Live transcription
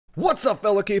What's up,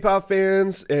 fellow K-pop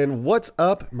fans, and what's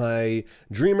up, my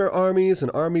dreamer armies and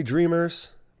army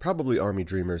dreamers? Probably army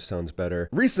dreamers sounds better.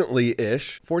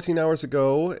 Recently-ish, 14 hours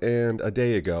ago and a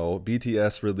day ago,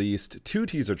 BTS released 2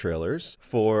 teaser trailers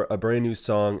for a brand new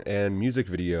song and music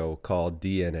video called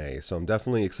DNA. So I'm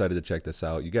definitely excited to check this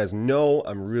out. You guys know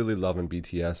I'm really loving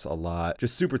BTS a lot.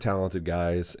 Just super talented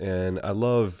guys, and I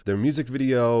love their music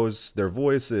videos, their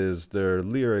voices, their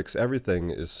lyrics, everything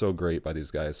is so great by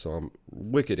these guys. So I'm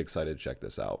wicked excited to check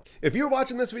this out. If you're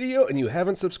watching this video and you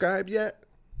haven't subscribed yet,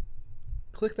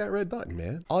 click that red button,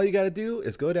 man. All you gotta do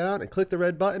is go down and click the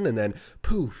red button, and then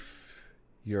poof,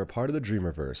 you're a part of the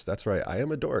Dreamerverse. That's right, I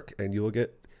am a dork, and you will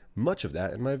get much of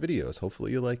that in my videos.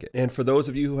 Hopefully you like it. And for those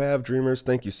of you who have dreamers,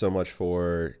 thank you so much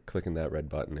for clicking that red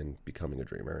button and becoming a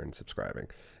dreamer and subscribing.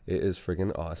 It is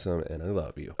friggin' awesome, and I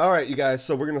love you. All right, you guys,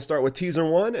 so we're gonna start with teaser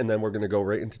 1, and then we're gonna go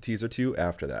right into teaser 2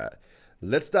 after that.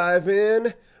 Let's dive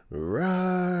in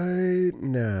right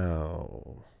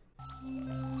now.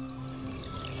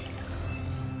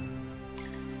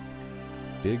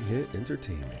 Big Hit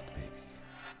Entertainment, baby.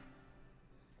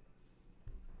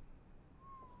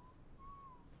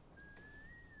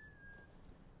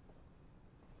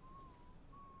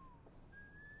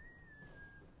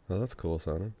 Oh, that's cool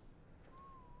sounding.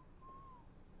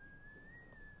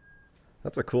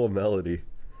 That's a cool melody.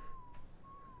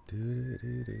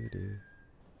 Do-do-do-do-do.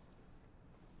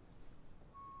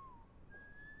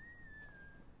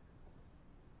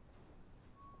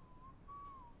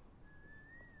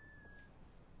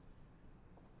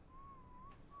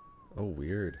 Oh,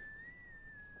 weird.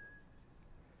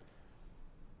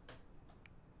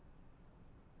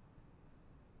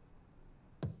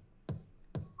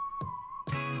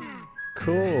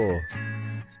 Cool.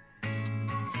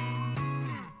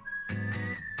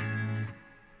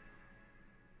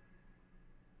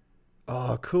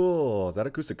 Oh, cool. That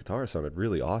acoustic guitar sounded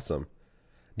really awesome.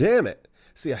 Damn it.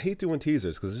 See, I hate doing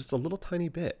teasers because it's just a little tiny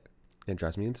bit. It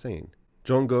drives me insane.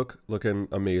 Jungkook looking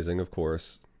amazing, of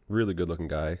course. Really good looking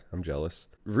guy. I'm jealous.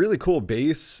 Really cool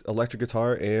bass, electric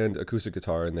guitar, and acoustic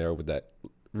guitar in there with that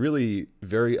really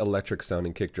very electric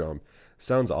sounding kick drum.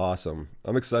 Sounds awesome.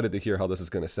 I'm excited to hear how this is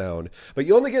going to sound. But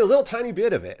you only get a little tiny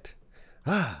bit of it.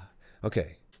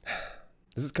 Okay.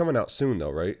 This is coming out soon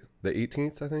though, right? The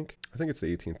 18th, I think? I think it's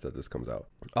the 18th that this comes out.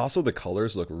 Also, the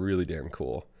colors look really damn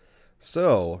cool.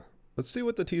 So, let's see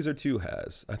what the teaser 2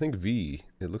 has. I think V,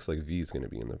 it looks like V is going to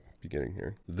be in the beginning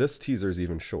here. This teaser is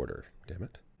even shorter. Damn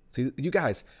it. See, you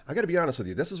guys, I got to be honest with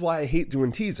you. This is why I hate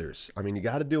doing teasers. I mean, you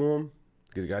got to do them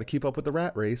because you got to keep up with the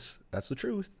rat race. That's the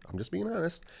truth. I'm just being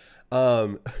honest.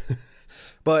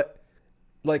 But,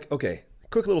 like, okay,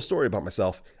 quick little story about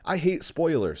myself. I hate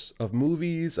spoilers of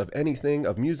movies, of anything,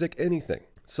 of music, anything.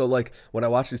 So, like, when I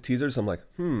watch these teasers, I'm like,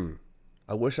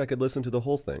 I wish I could listen to the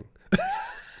whole thing.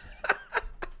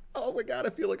 Oh my God, I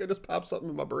feel like I just popped something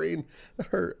in my brain. That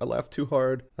hurt. I laughed too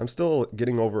hard. I'm still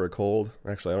getting over a cold.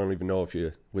 Actually, I don't even know if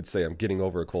you would say I'm getting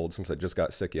over a cold since I just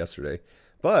got sick yesterday.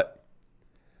 But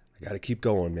I got to keep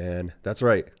going, man. That's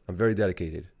right. I'm very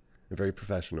dedicated and very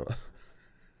professional.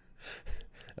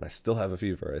 And I still have a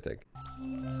fever, I think.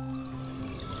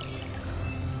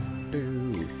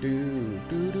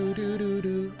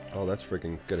 Oh, that's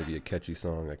freaking gonna be a catchy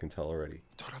song. I can tell already.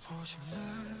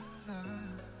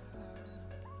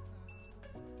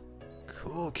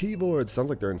 Cool keyboards. Sounds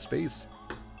like they're in space.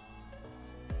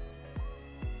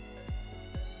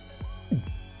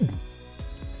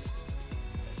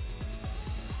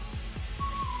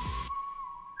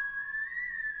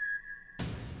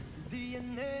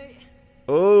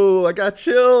 Oh, I got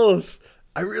chills.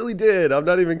 I really did. I'm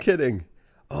not even kidding.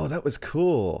 Oh, that was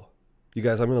cool. You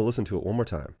guys, I'm going to listen to it one more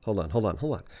time. Hold on.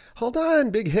 Hold on,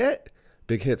 Big Hit.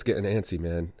 Big Hit's getting antsy,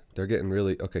 man. They're getting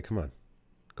really... Okay, come on.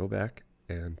 Go back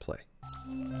and play.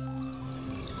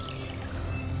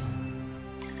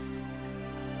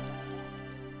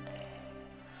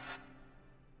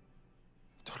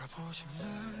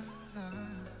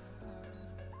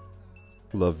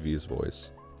 Love V's voice.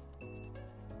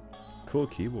 Cool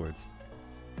keyboards.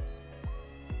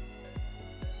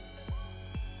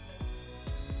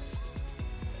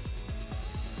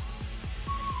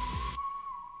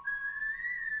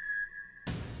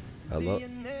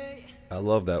 I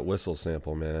love that whistle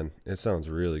sample, man. It sounds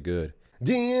really good.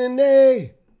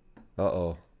 DNA!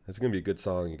 Uh-oh. It's going to be a good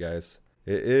song, you guys.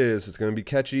 It is. It's going to be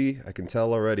catchy. I can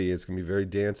tell already. It's going to be very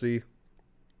dancey.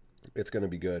 It's going to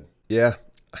be good. Yeah.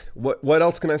 What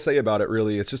else can I say about it,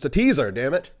 really? It's just a teaser,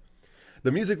 damn it.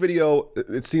 The music video,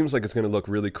 it seems like it's going to look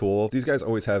really cool. These guys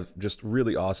always have just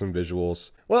really awesome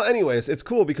visuals. Well, anyways, it's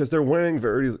cool because they're wearing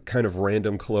very kind of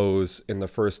random clothes in the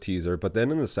first teaser, but then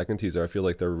in the second teaser, I feel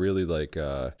like they're really like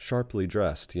sharply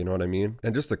dressed, you know what I mean?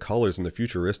 And just the colors and the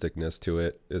futuristicness to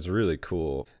it is really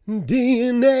cool.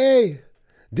 DNA,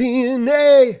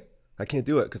 DNA. I can't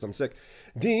do it because I'm sick.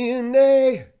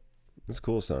 DNA. It's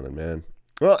cool sounding, man.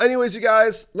 Well, anyways, you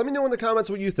guys, let me know in the comments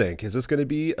what you think. Is this going to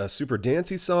be a super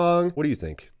dancey song? What do you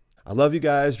think? I love you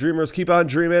guys. Dreamers, keep on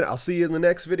dreaming. I'll see you in the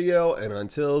next video. And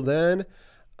until then,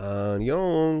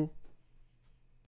 annyeong.